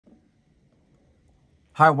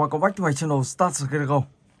Hi, welcome back to my channel. Start here go.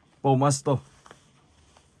 Bowmasters.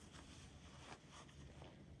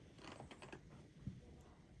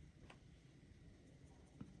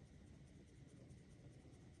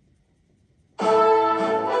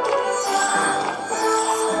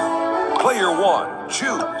 Player one,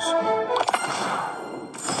 choose.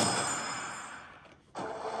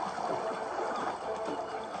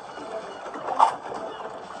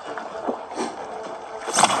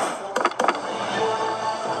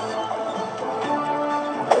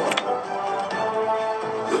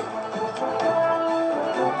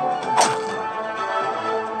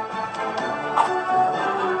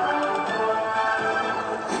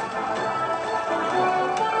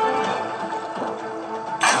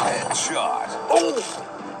 Headshot. Oh!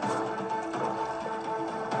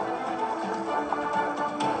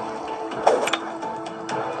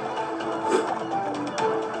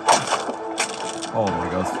 Oh my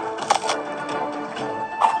god.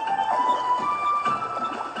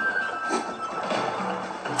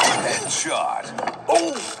 Headshot.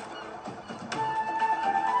 Oh!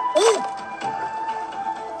 Oh!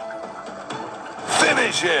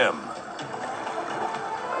 Finish him.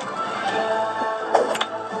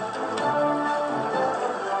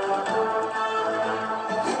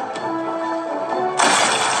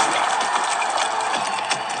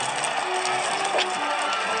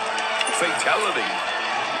 Fatality.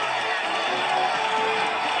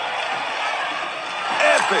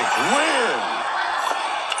 Epic win.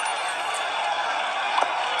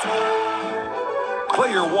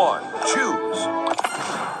 Player one, choose.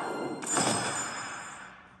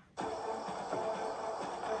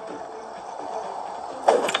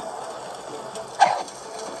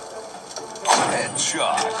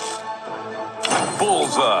 Headshot.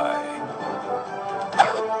 Bullseye.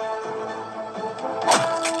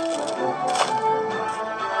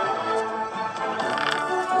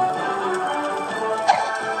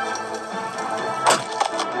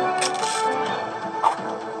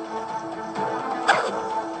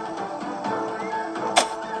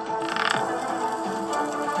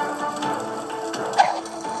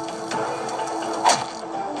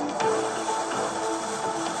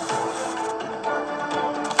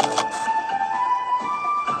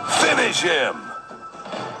 Finish him.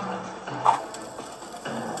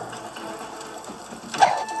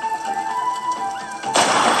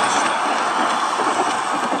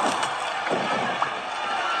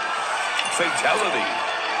 Fatality.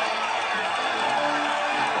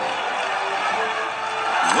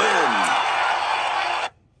 Win.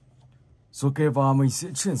 Ok, và mình sẽ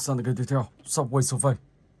chuyển sang cái tiếp theo. Subway Survey.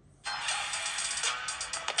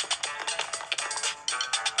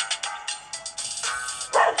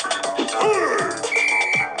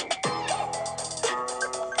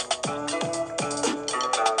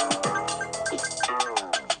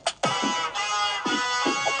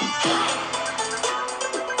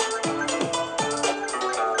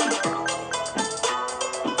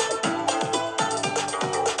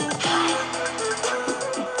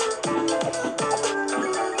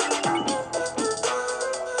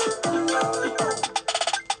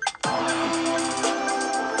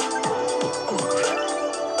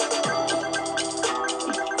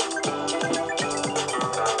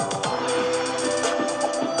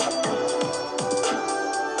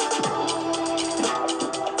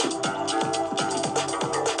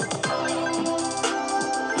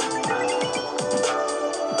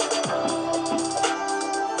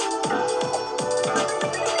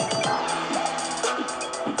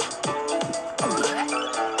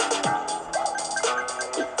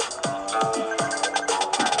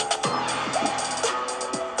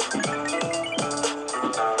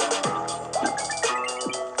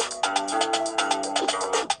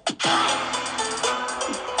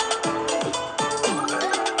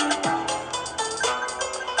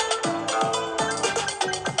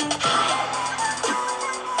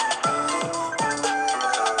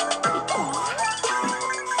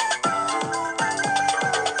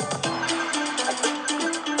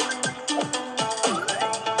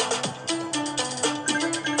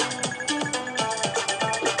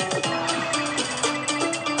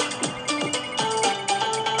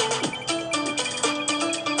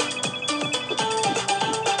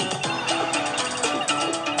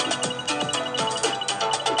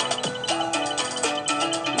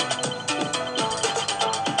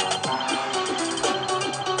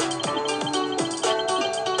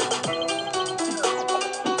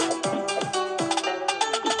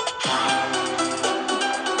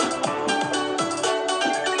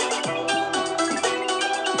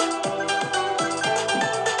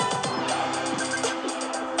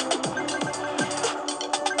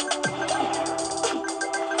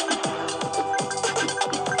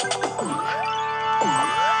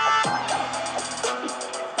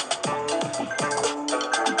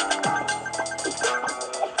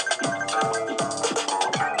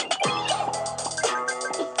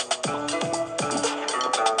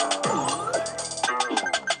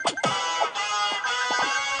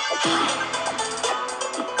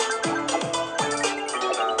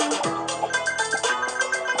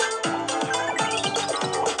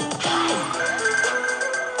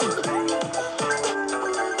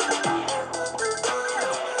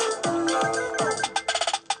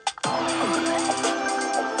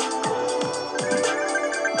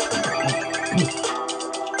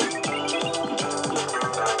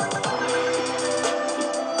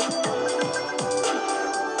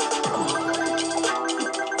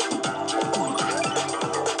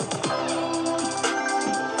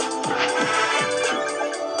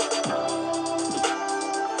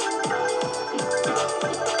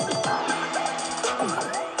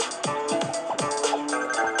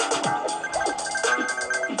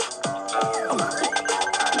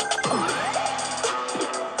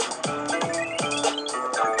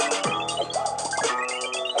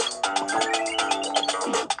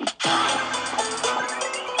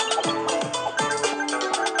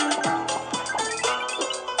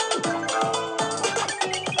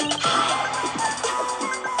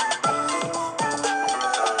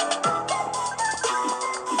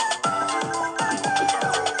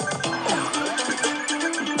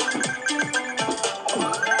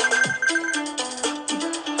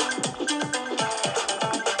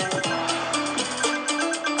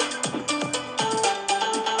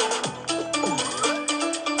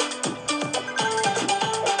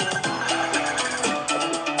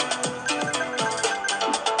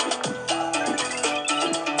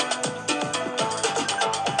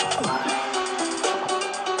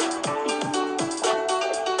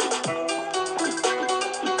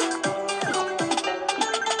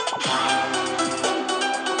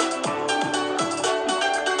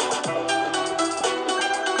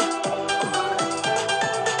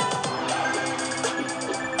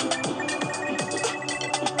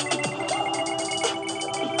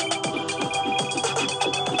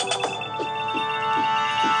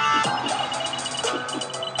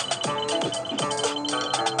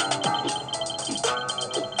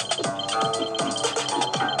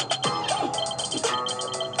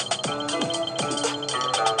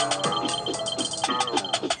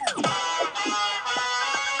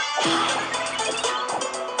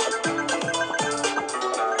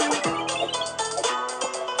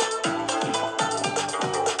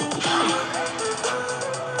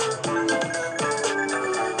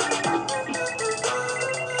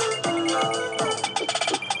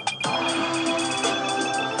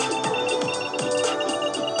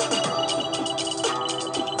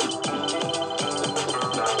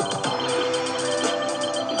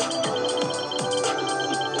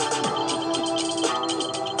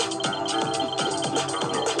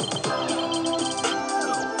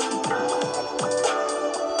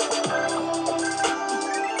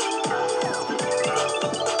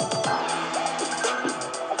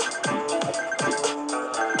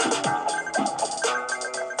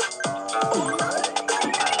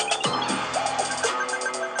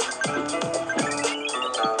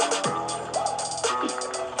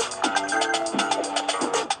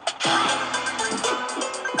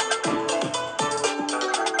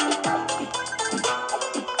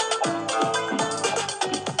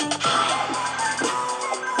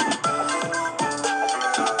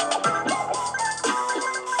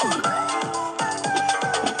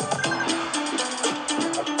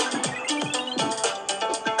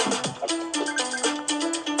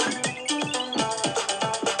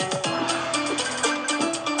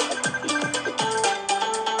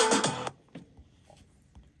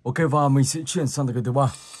 Ok và mình sẽ chuyển sang cái thứ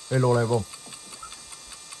ba, Elo Level.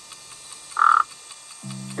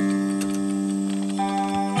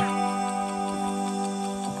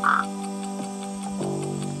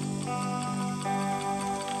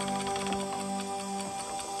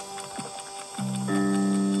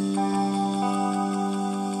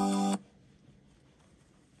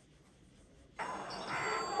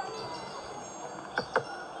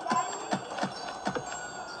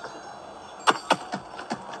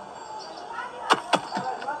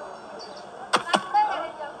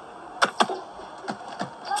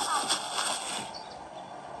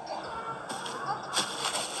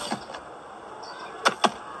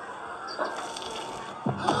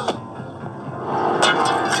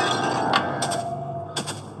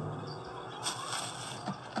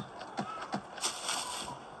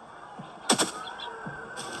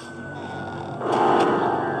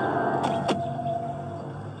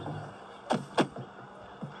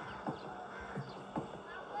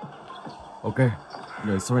 Ok,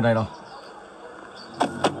 nhảy xuống bên này nào.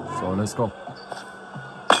 So let's go.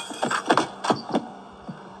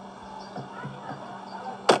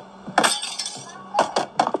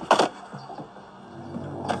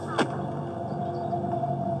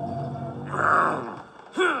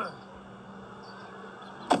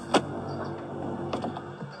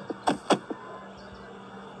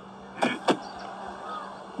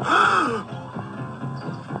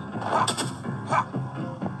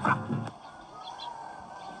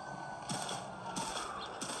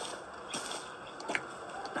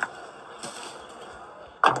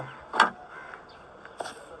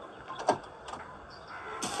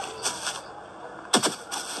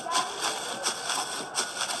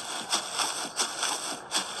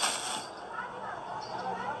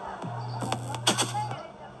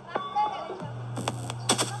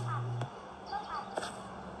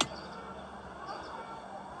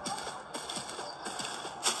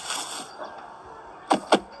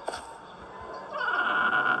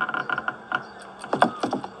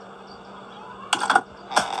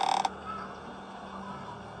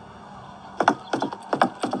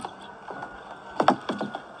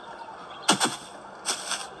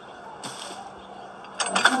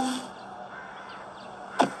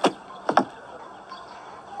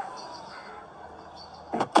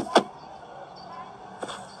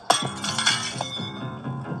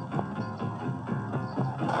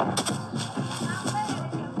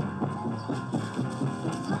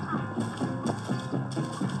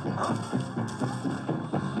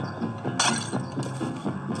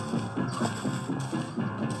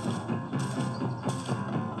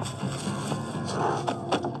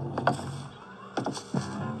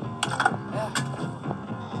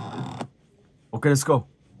 Ok, let's go.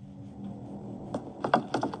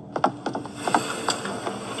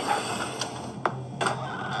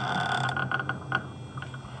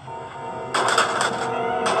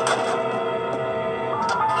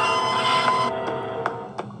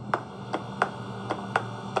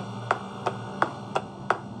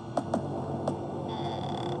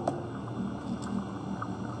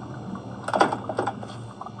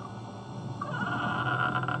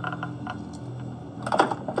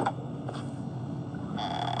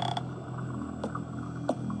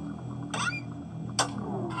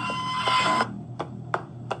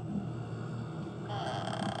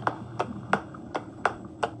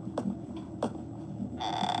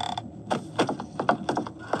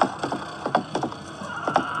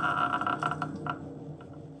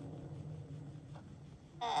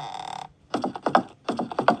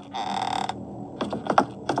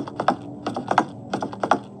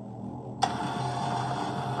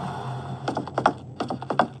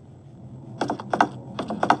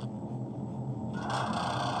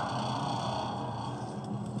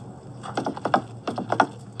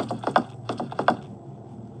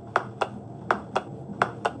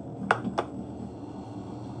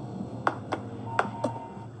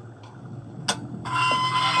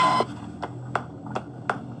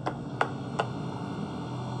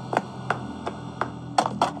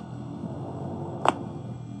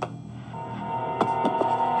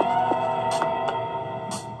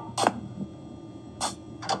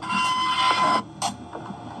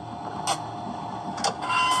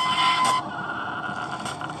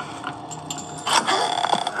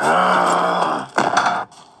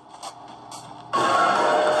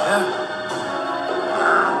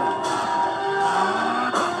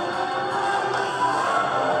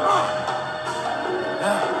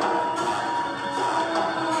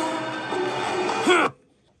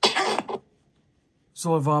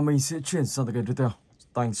 Rồi và mình sẽ chuyển sang cái tiếp theo,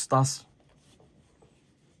 Tank Stars.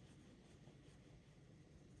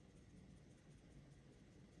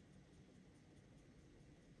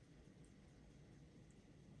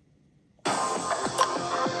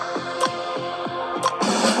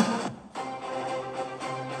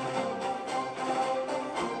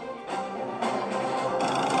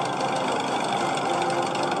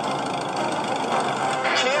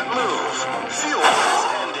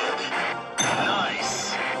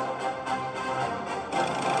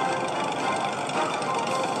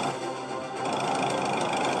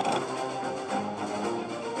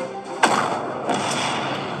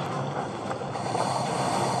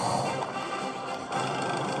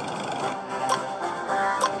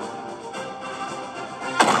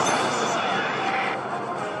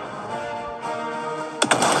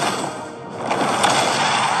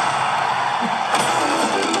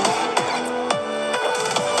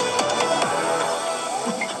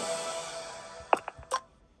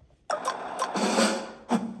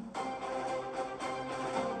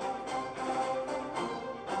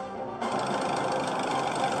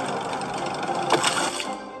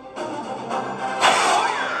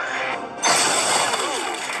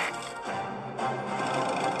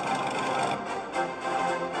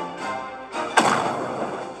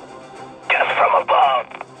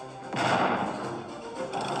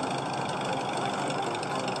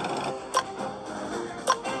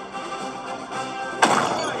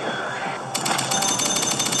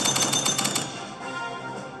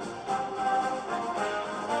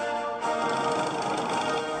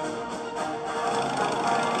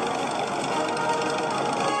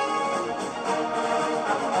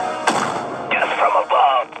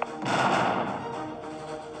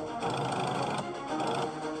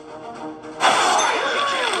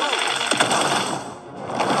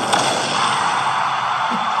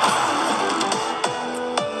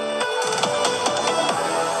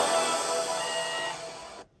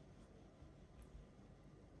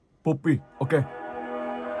 Puppy, okay.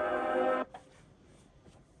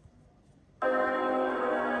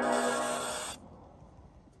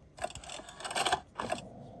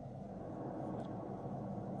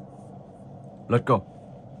 Let's go.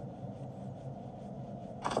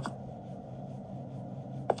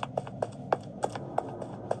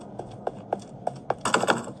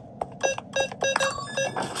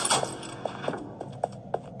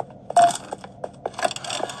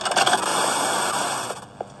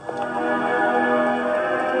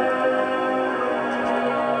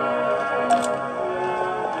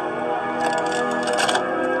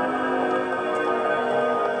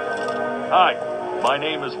 Hi, my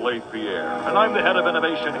name is Leif Pierre, and I'm the head of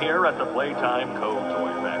innovation here at the Playtime Code Toy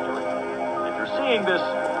Factory. If you're seeing this,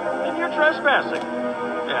 then you're trespassing.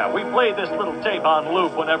 Yeah, we play this little tape on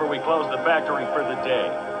loop whenever we close the factory for the day.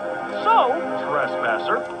 So,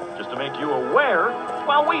 trespasser, just to make you aware,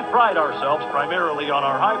 while we pride ourselves primarily on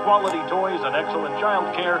our high-quality toys and excellent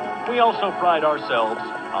child care, we also pride ourselves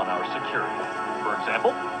on our security. For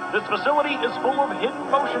example, this facility is full of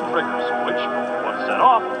hidden motion triggers, which, once set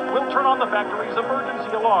off, will turn on the factory's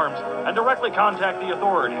emergency alarms and directly contact the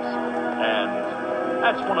authorities. And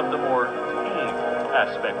that's one of the more tame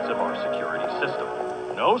aspects of our security system.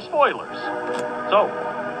 No spoilers. So,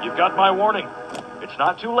 you've got my warning. It's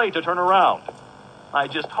not too late to turn around. I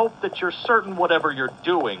just hope that you're certain whatever you're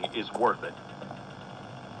doing is worth it.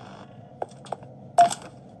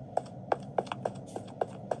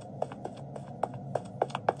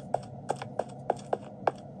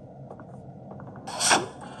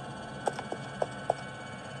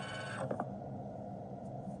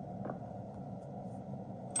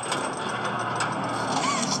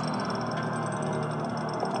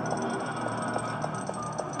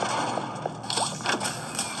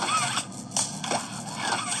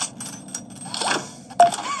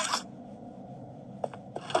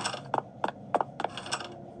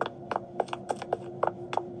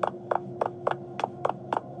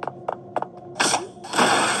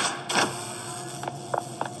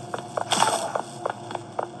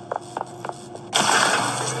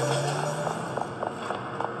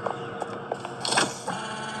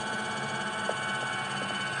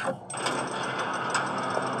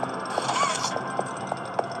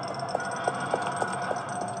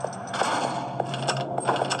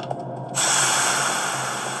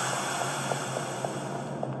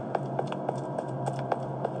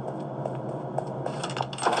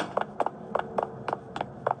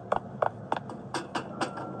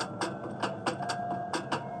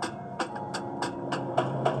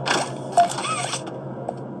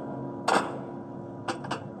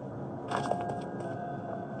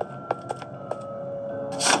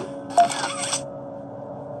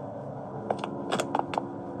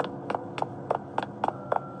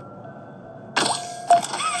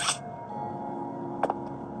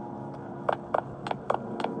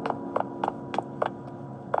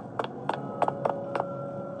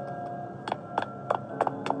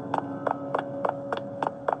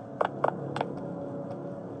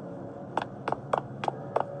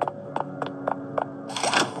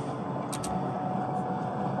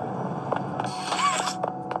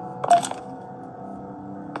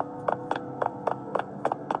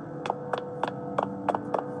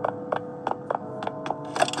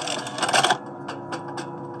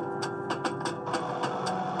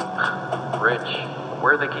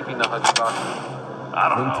 Where are they keeping the Huggy boxes? I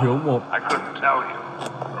don't Thiếu know. một. I couldn't tell you.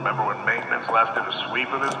 Remember when maintenance left did a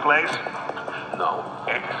sweep of this place? No.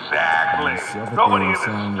 Exactly. Siapa Nobody in tahu this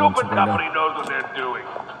sang stupid Wong company knows what they're doing.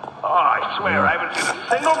 Oh, I swear, I haven't seen a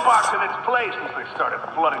single box in its place since they started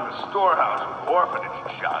flooding the storehouse with orphanage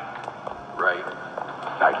junk. Right.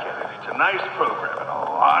 I get it. It's a nice program and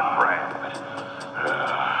all on brand, but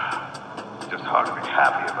just hard to be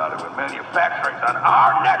happy about it when manufacturing's on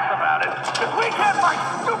our necks about it, because we can't buy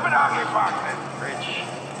stupid Huggy boxes. Rich.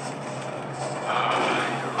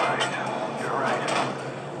 You're right. You're right.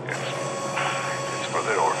 It's for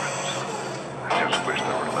the orphans. I just wish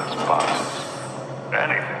there were less boxes.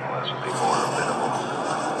 Anything less would be more available.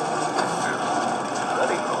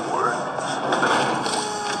 That ain't no word.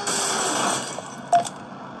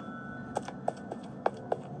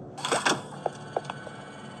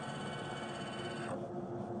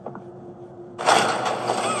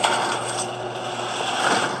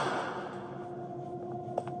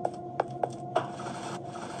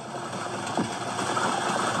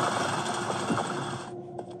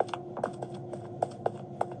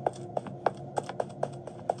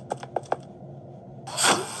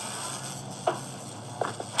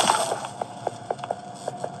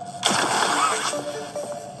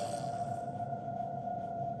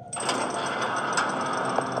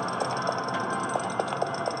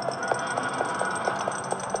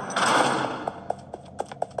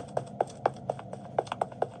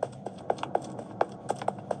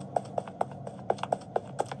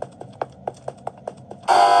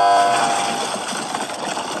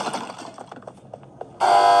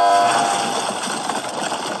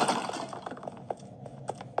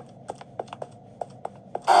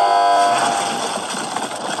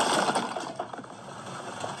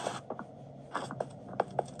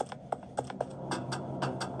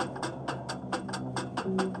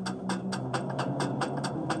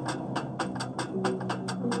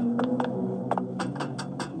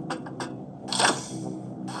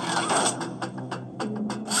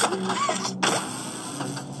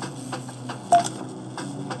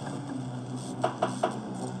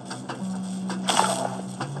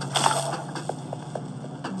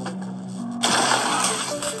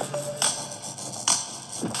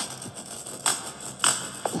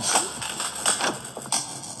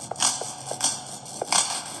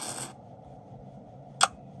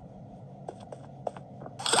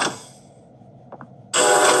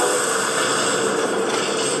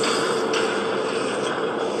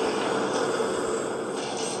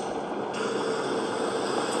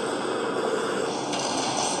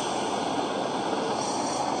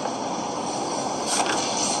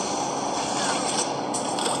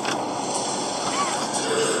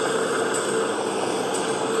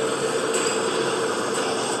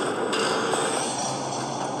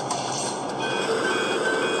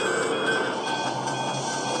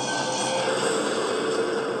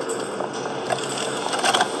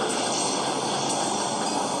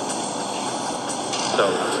 So,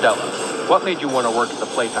 Stella, what made you want to work at the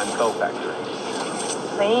Playtime Co. factory?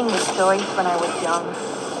 Playing with toys when I was young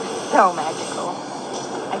was so magical.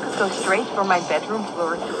 I could go straight from my bedroom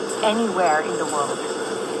floor to anywhere in the world.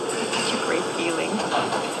 It's such a great feeling.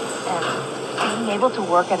 And being able to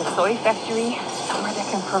work at a toy factory, somewhere that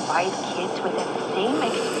can provide kids with that same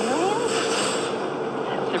experience,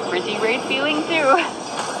 that's a pretty great feeling too.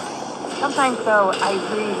 Sometimes though, I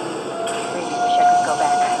really wish I could go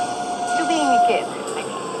back to being a kid.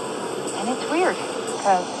 And it's weird,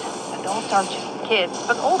 because adults are just kids,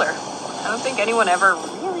 but older. I don't think anyone ever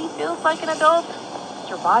really feels like an adult.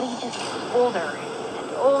 Your body just gets older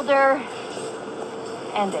and older,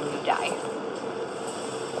 and then you die.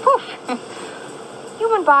 Poof!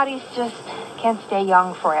 Human bodies just can't stay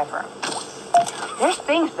young forever. There's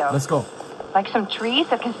things, though. Let's go. Like some trees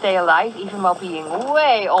that can stay alive even while being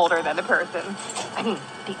way older than the person. I mean,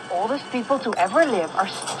 the oldest people to ever live are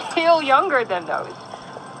still younger than those.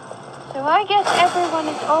 So I guess everyone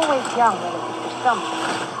is always young relative to something,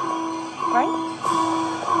 right?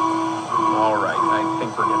 All right, I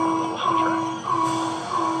think we're getting a little off track.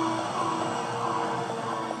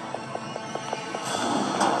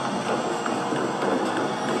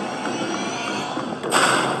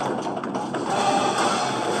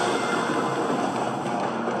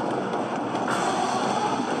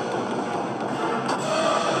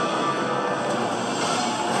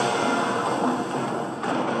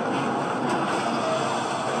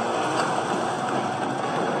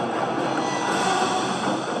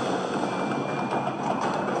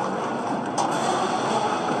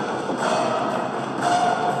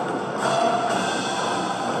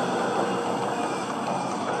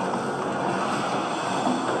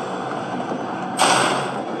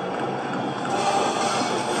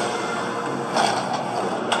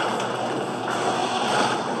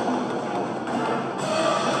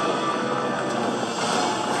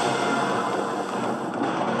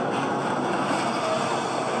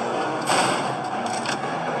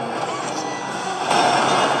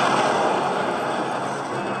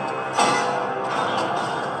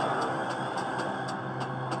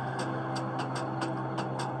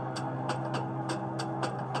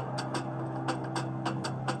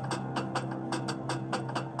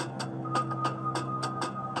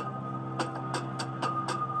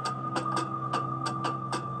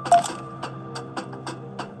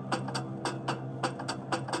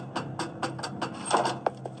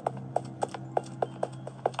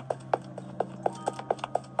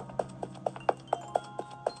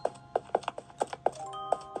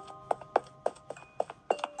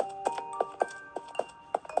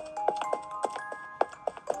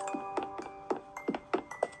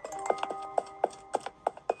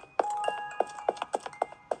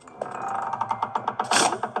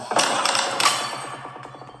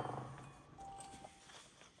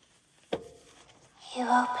 You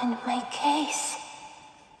opened my case.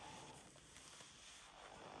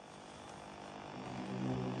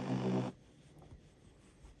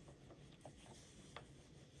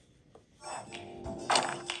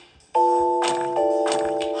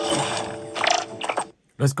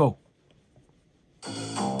 Let's go.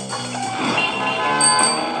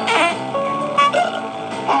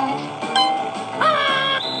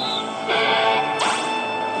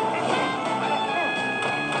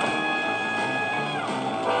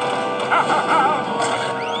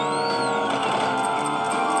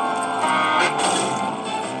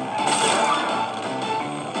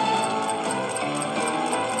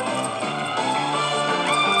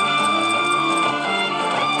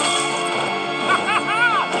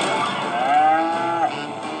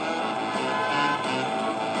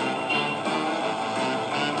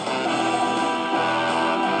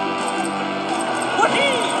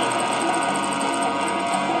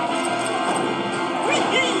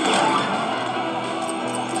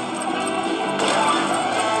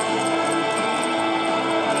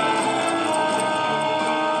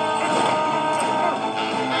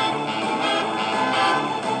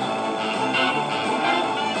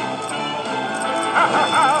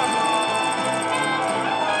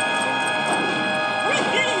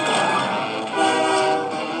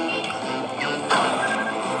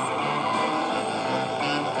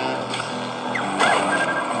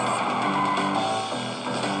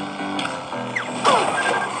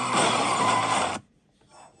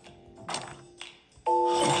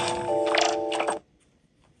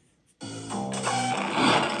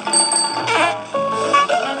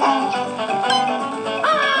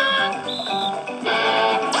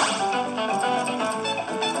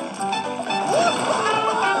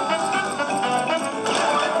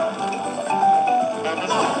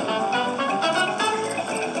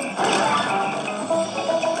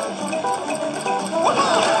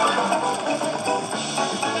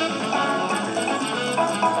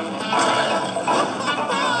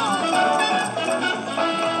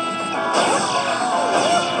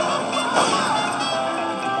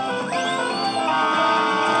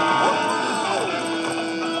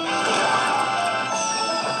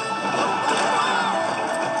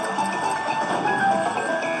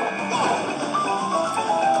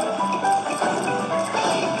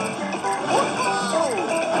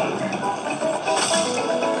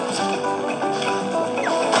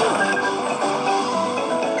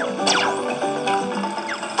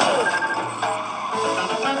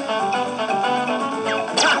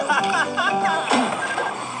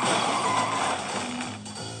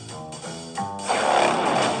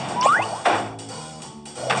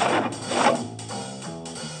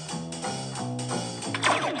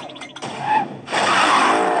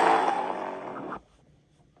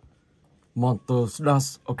 Monster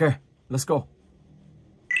Dash. Okay, let's go.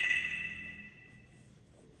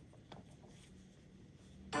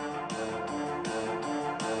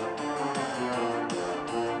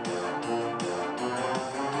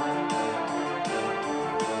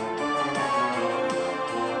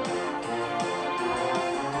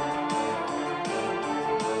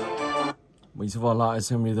 Mình sẽ vào lại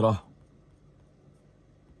xem như thế nào.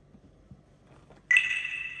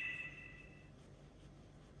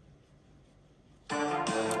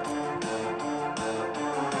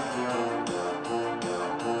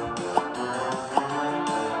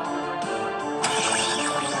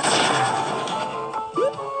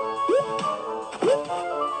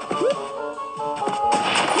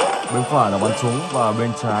 Bên phải là bắn súng và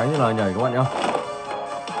bên trái như là nhảy các bạn nhé.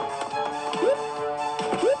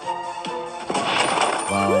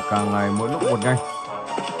 Và càng ngày mỗi lúc một nhanh.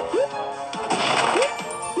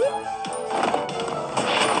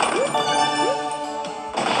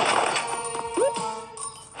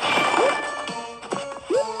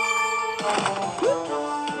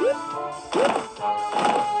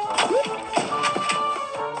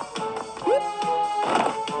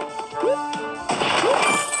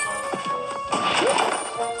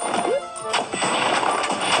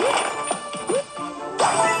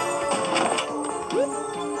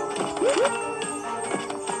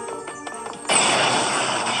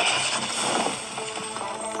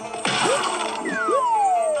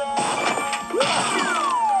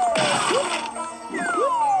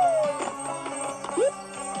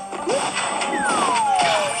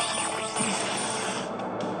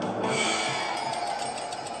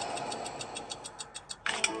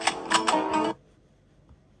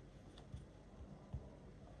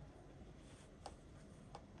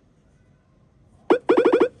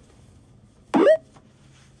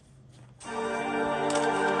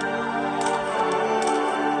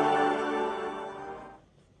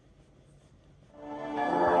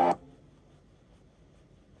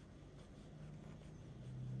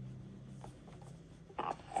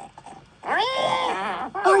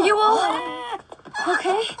 Are you all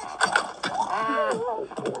okay?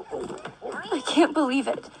 I can't believe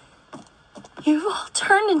it. You've all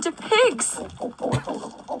turned into pigs.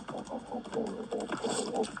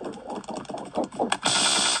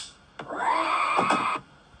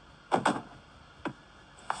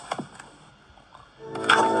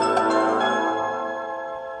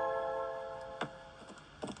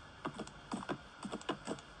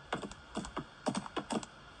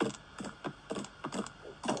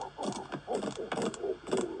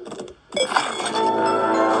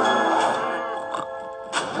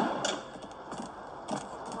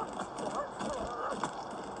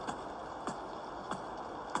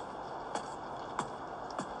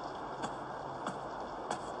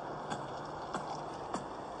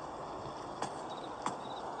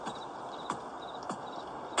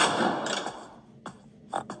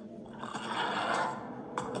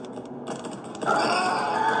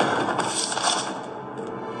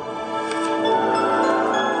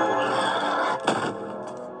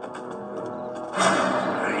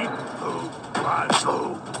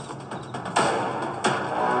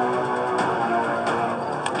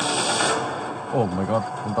 Oh my god,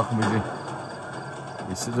 ông ta không bị gì.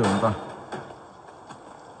 Bị sẽ rửa ông ta.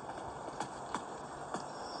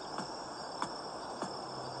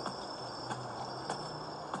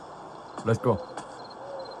 Let's go.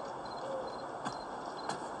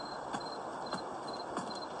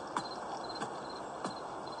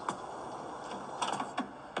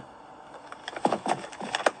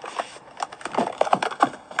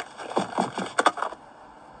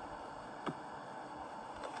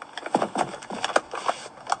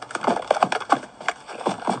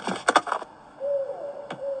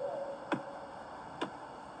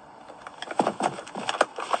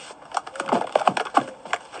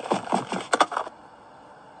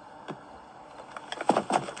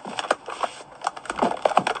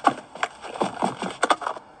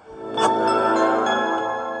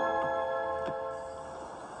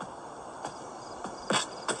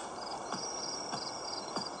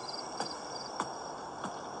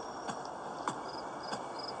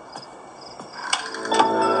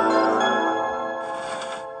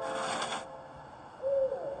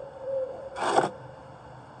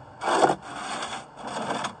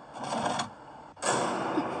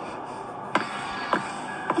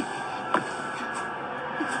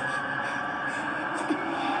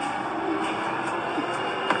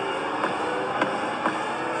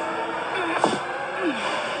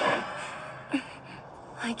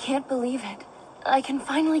 I can't believe it. I can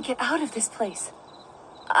finally get out of this place.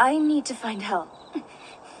 I need to find help.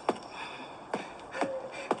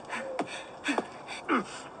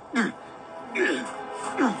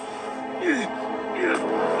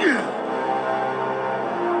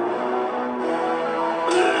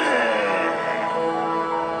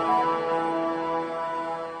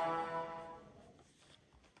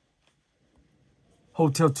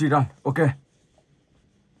 Hotel Tiran, ok.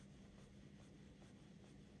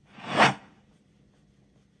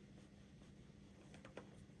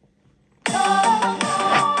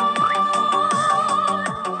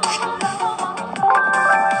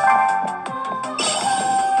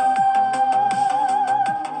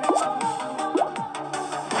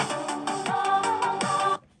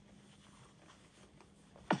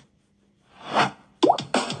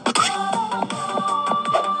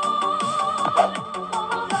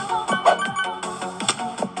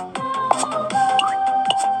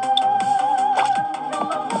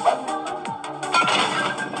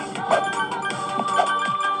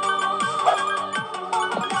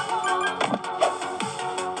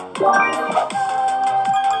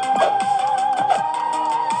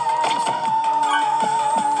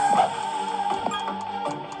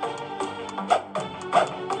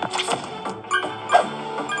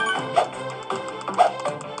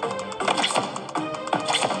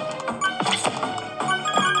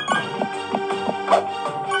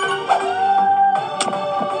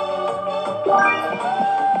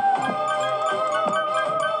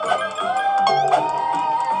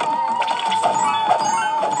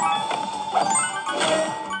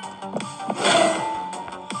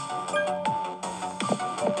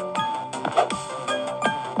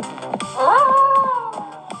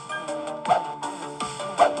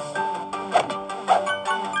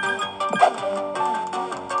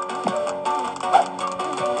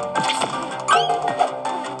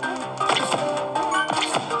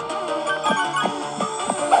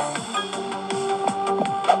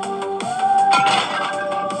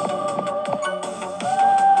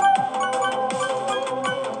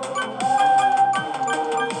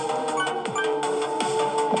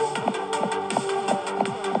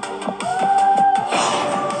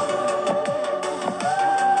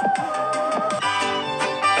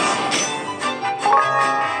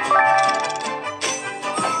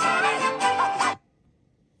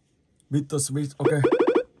 Mr. Smith, ok.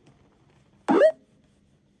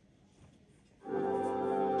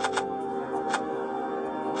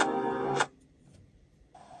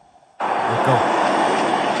 Let's go.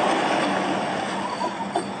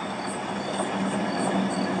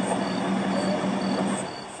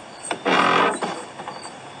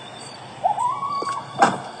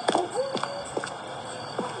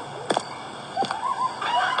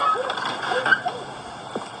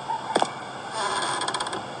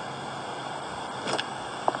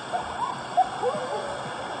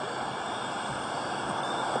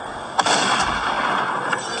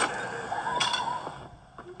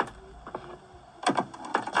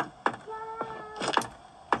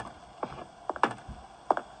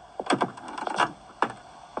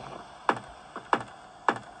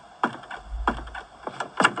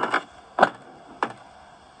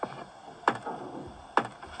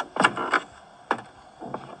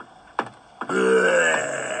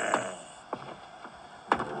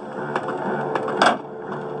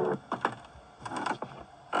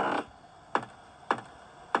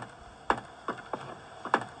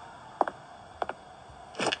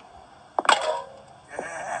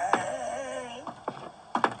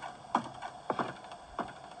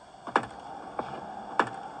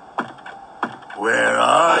 Where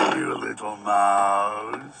are you, little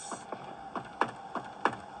mouse?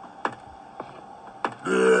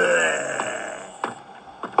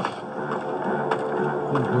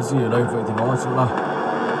 Không có gì ở đây, vậy thì nó là chỗ nào?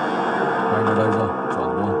 Ngay vào đây rồi,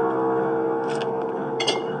 chọn luôn.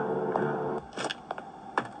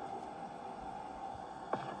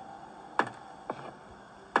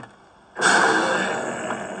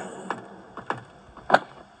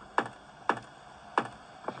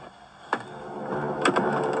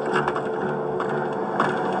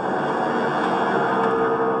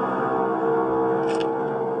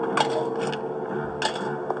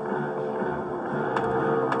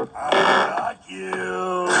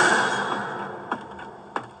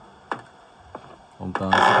 Ông ta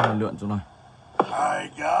sẽ phải lượn chỗ này. I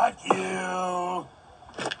got you.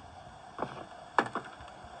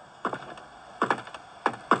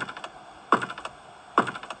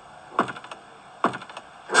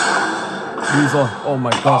 Đi rồi, oh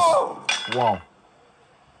my god. Wow.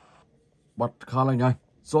 Bắt khá là nhanh.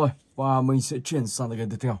 Rồi, và mình sẽ chuyển sang cái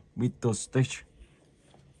tiếp theo, Mr. Stage.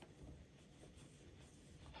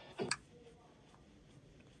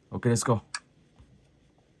 Ok, let's go.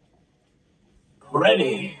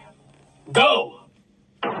 Ready. Go!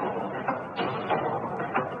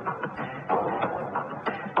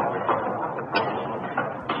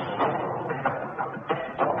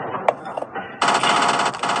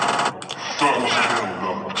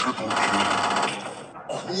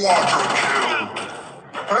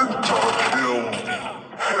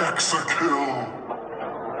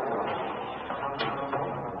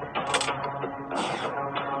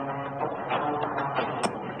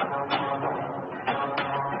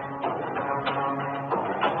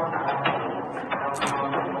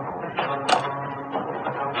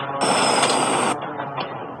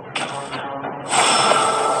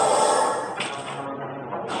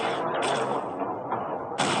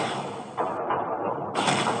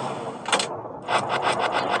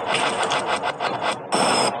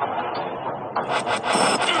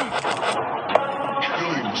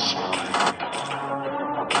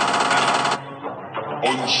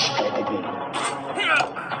 Unstoppable.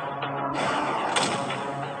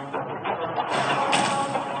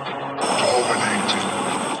 Dominating.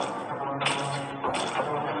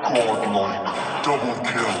 Godlike. Double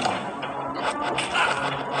kill.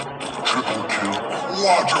 Triple kill.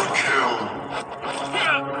 Quadra kill.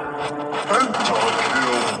 Penta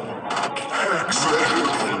kill.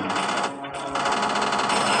 Hexakill.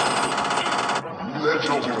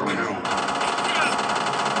 Legendary kill.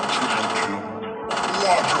 Triple kill.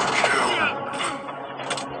 Quadra kill.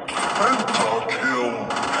 Penta kill.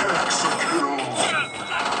 Hexakill.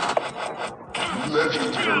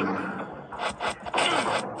 Legendary.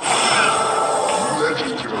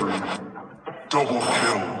 Legendary. Double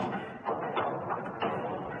kill.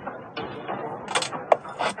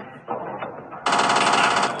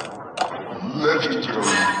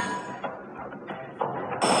 Legendary.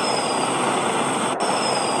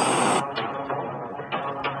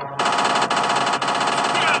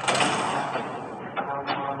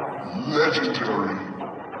 Legendary.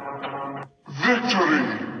 Victory.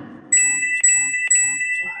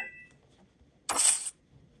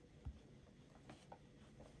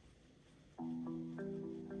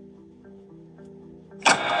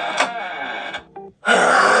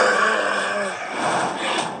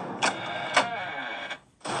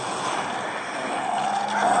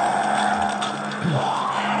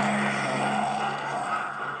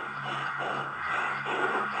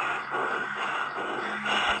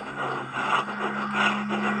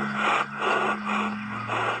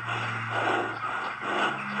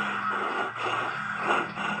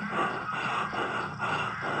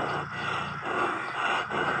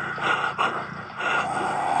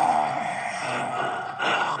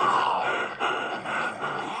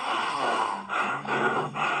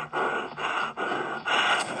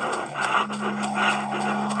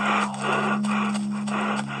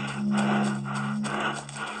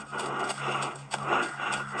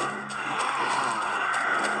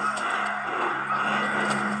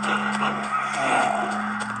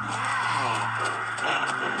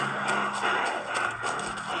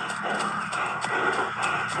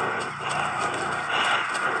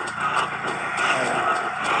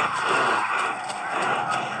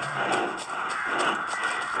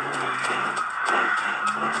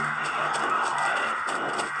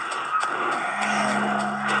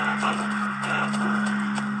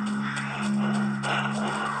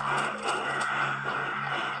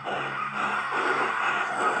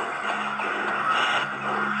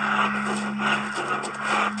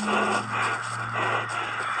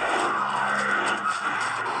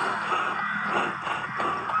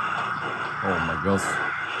 Oh my gosh.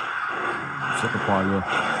 Rất là khoai luôn.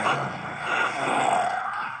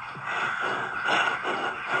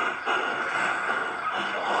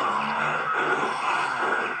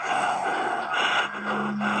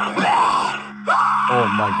 Oh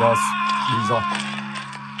my gosh. Đi rồi.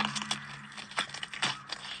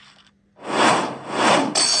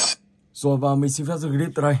 Rồi và mình xin phép dừng clip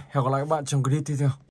tại đây. Hẹn gặp lại các bạn trong clip tiếp theo.